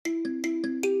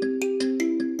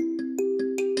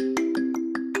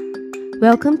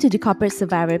Welcome to the Corporate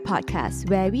Survivor podcast,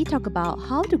 where we talk about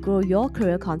how to grow your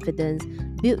career confidence,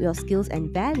 build your skills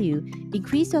and value,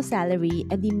 increase your salary,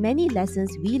 and the many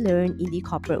lessons we learn in the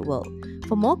corporate world.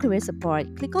 For more career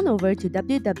support, click on over to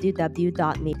www.maping.com.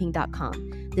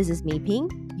 This is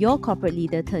Maping, your corporate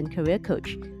leader turned career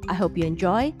coach. I hope you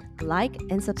enjoy, like,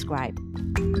 and subscribe.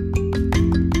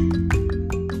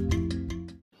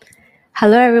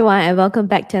 Hello, everyone, and welcome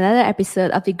back to another episode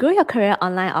of the Grow Your Career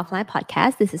Online Offline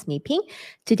podcast. This is Maping.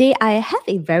 Today, I have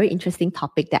a very interesting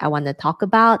topic that I want to talk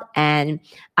about, and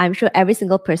I'm sure every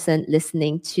single person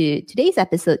listening to today's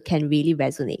episode can really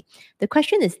resonate. The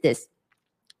question is this: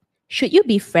 should you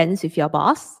be friends with your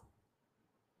boss?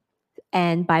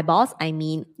 And by boss, I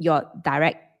mean your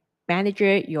direct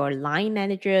manager, your line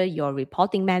manager, your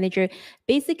reporting manager,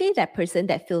 basically that person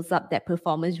that fills up that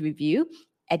performance review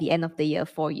at the end of the year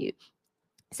for you.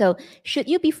 So, should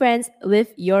you be friends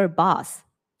with your boss?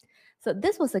 So,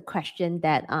 this was a question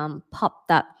that popped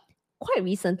up quite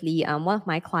recently. One of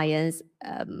my clients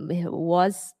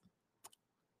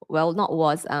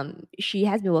she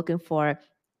has been working for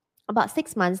about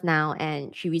 6 months now,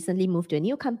 and she recently moved to a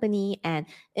new company. And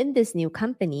in this new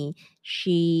company,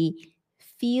 she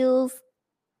feels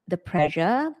the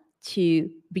pressure to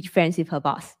be friends with her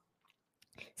boss.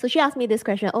 So she asked me this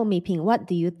question, Mei-Ping, what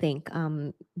do you think?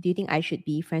 Do you think I should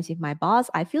be friends with my boss?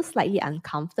 I feel slightly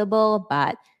uncomfortable,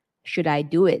 but should I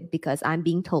do it? Because I'm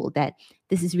being told that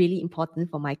this is really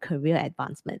important for my career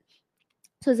advancement.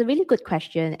 So it's a really good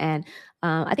question. And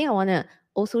I think I want to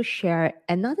also share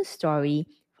another story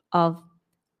of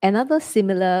another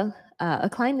similar, a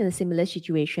client in a similar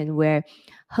situation where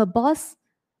her boss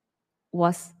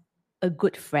was a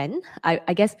good friend.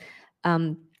 I guess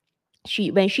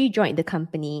when she joined the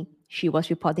company, she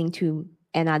was reporting to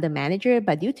another manager,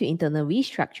 but due to internal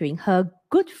restructuring, her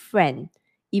good friend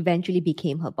eventually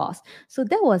became her boss. So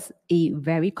that was a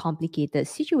very complicated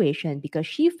situation because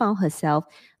she found herself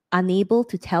unable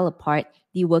to tell apart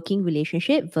the working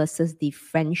relationship versus the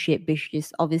friendship, which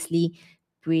is obviously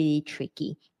pretty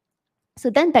tricky. So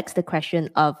then begs the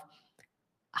question of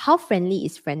how friendly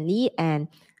is friendly, and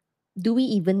do we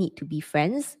even need to be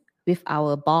friends with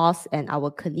our boss and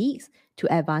our colleagues to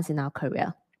advance in our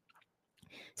career?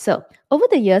 So, over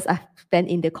the years I've spent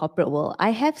in the corporate world,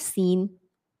 I have seen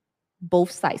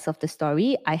both sides of the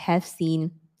story. I have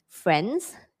seen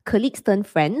friends, colleagues turned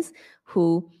friends,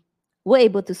 who were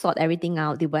able to sort everything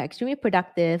out. They were extremely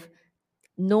productive,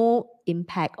 no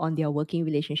impact on their working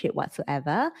relationship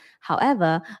whatsoever.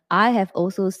 However, I have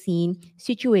also seen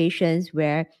situations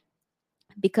where,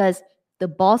 because the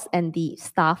boss and the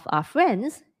staff are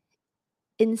friends,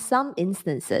 in some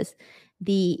instances,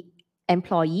 the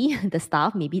employee, the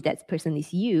staff, maybe that person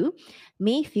is you,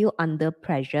 may feel under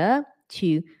pressure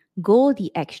to go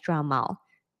the extra mile.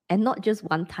 And not just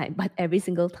one time, but every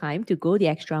single time to go the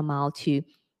extra mile to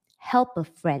help a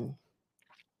friend.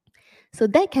 So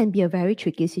that can be a very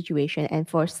tricky situation. And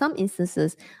for some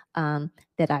instances that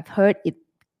I've heard,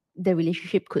 the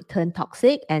relationship could turn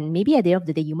toxic. And maybe at the end of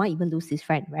the day, you might even lose this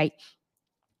friend, right?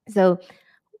 So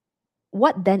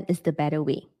what then is the better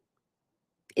way?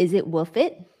 Is it worth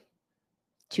it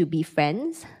to be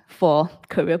friends for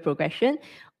career progression,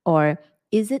 or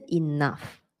is it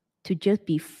enough to just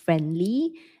be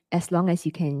friendly as long as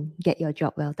you can get your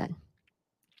job well done?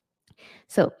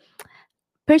 So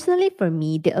personally, for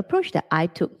me, the approach that I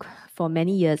took for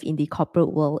many years in the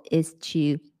corporate world is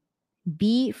to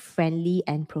be friendly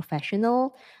and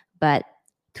professional, but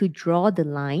to draw the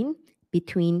line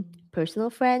between personal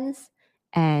friends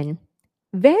and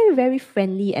very, very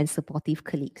friendly and supportive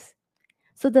colleagues.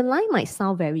 So the line might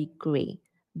sound very gray,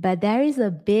 but there is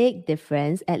a big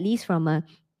difference, at least from a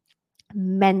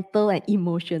mental and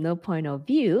emotional point of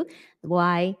view,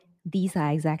 why these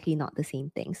are exactly not the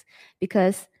same things.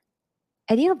 Because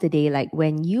at the end of the day, like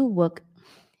when you work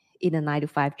in a 9 to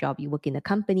 5 job, you work in a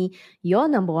company, your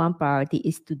number one priority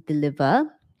is to deliver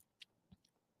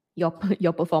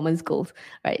your performance goals,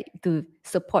 right? To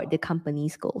support the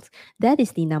company's goals. That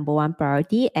is the number one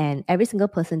priority. And every single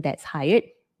person that's hired,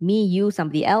 me, you,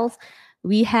 somebody else,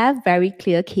 we have very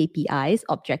clear KPIs,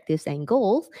 objectives, and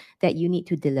goals that you need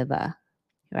to deliver.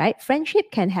 Right?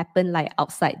 Friendship can happen like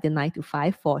outside the 9 to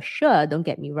 5 for sure. Don't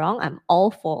get me wrong. I'm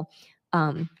all for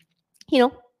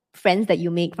friends that you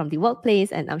make from the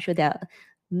workplace, and I'm sure there are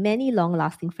many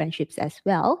long-lasting friendships as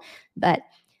well. But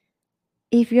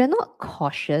if you're not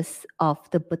cautious of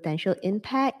the potential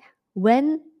impact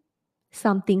when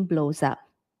something blows up,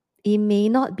 it may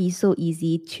not be so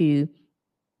easy to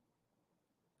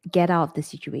get out of the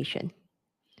situation,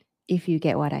 if you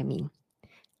get what I mean.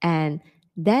 And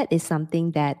that is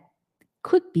something that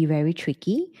could be very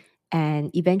tricky.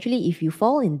 And eventually, if you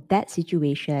fall in that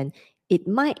situation, it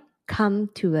might come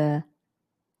to a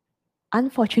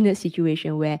unfortunate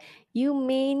situation where you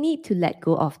may need to let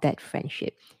go of that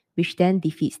friendship, which then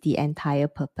defeats the entire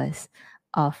purpose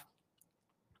of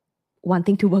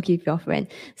wanting to work with your friend.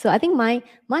 So I think my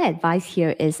advice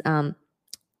here is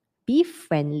be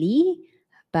friendly,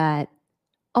 but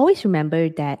always remember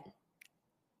that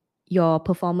your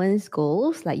performance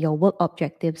goals, like your work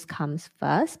objectives, comes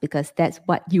first, because that's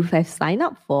what you have signed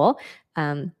up for.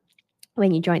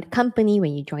 When you join the company,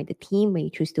 when you join the team, when you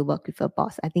choose to work with a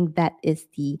boss, I think that is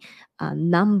the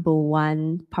number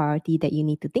one priority that you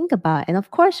need to think about. And of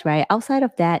course, right, outside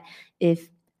of that, if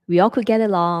we all could get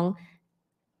along,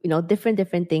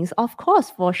 different things, of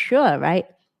course, for sure, right?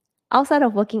 Outside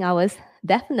of working hours,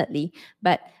 definitely.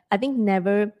 But I think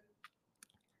never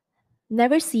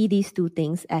see these two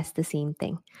things as the same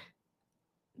thing,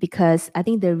 because I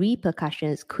think the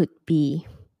repercussions could be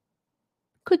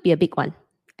a big one.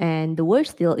 And the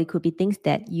worst still, it could be things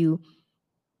that you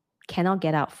cannot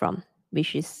get out from,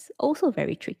 which is also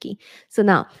very tricky. So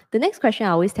now the next question I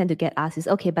always tend to get asked is,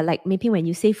 okay, but like maybe when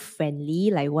you say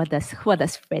friendly, like what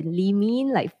does friendly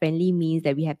mean? Like friendly means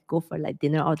that we have to go for like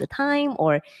dinner all the time,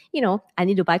 or I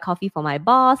need to buy coffee for my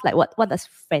boss. Like what does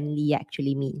friendly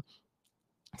actually mean?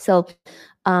 So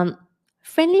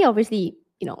friendly, obviously,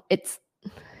 it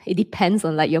depends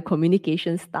on like your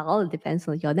communication style, it depends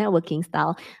on your networking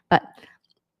style, but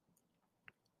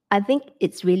I think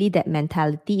it's really that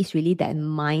mentality, it's really that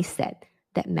mindset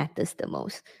that matters the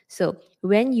most. So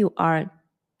when you are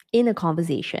in a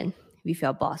conversation with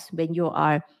your boss, when you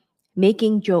are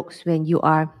making jokes, when you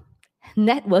are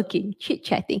networking,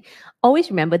 chit-chatting, always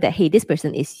remember that, hey, this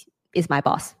person is my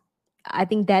boss. I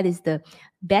think that is the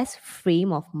best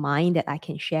frame of mind that I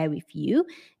can share with you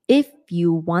if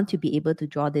you want to be able to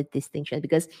draw the distinction,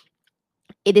 because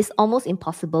it is almost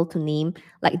impossible to name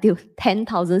like the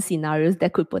 10,000 scenarios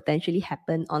that could potentially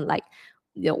happen on like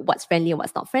what's friendly and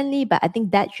what's not friendly. But I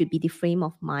think that should be the frame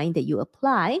of mind that you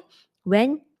apply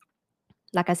when,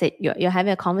 like I said, you're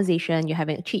having a conversation, you're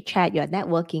having a chit chat, you're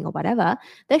networking or whatever.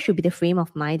 That should be the frame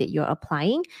of mind that you're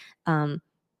applying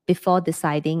before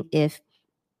deciding if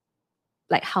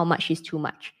like how much is too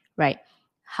much, right?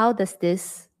 How does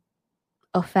this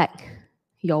affect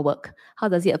your work? How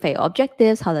does it affect your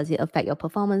objectives? How does it affect your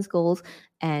performance goals?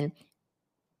 And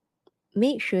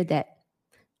make sure that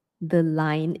the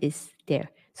line is there.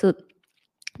 So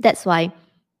that's why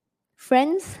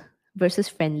friends versus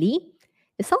friendly,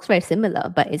 it sounds very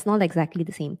similar, but it's not exactly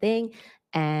the same thing.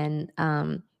 And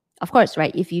of course,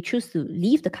 right, if you choose to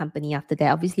leave the company after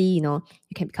that, obviously, you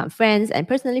can become friends. And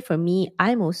personally, for me,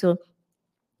 I'm also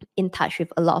in touch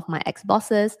with a lot of my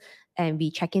ex-bosses, and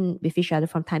we check in with each other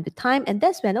from time to time. And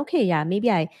that's when, okay, yeah, maybe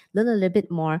I learn a little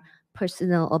bit more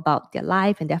personal about their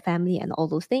life and their family and all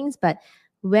those things. But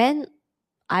when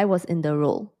I was in the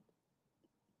role,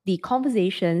 the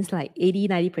conversations, like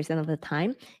 80-90% of the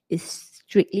time, is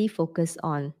strictly focused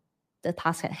on the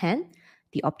task at hand,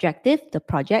 the objective, the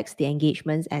projects, the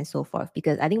engagements, and so forth.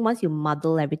 Because I think once you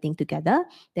muddle everything together,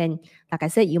 then, like I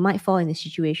said, you might fall in a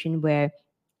situation where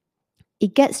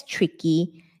it gets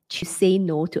tricky to say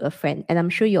no to a friend. And I'm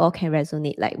sure you all can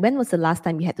resonate. Like, when was the last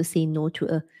time you had to say no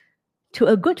to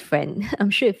a good friend? I'm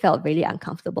sure it felt really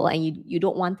uncomfortable, and you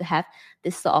don't want to have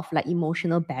this sort of like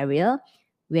emotional barrier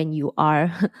when you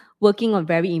are working on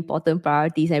very important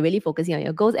priorities and really focusing on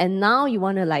your goals. And now you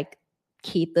want to like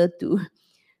cater to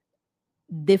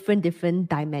different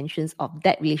dimensions of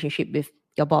that relationship with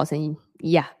your boss. And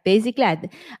yeah, basically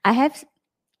I have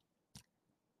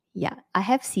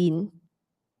seen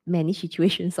many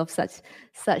situations of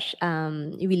such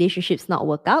relationships not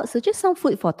work out. So just some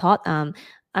food for thought. I'm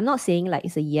not saying like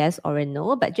it's a yes or a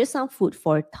no, but just some food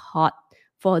for thought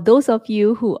for those of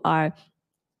you who are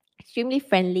extremely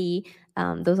friendly,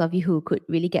 those of you who could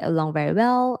really get along very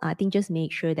well. I think just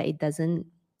make sure that it doesn't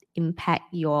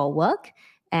impact your work.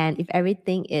 And if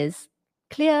everything is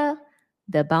clear,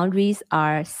 the boundaries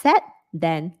are set,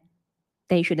 then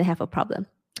you shouldn't have a problem.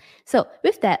 So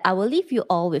with that, I will leave you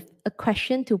all with a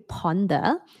question to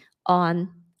ponder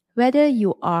on whether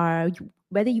you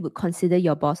would consider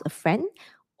your boss a friend,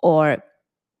 or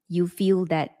you feel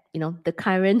that the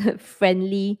current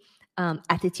friendly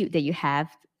attitude that you have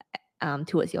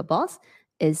towards your boss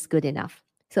is good enough.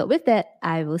 So with that,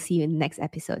 I will see you in the next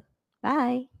episode.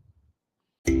 Bye.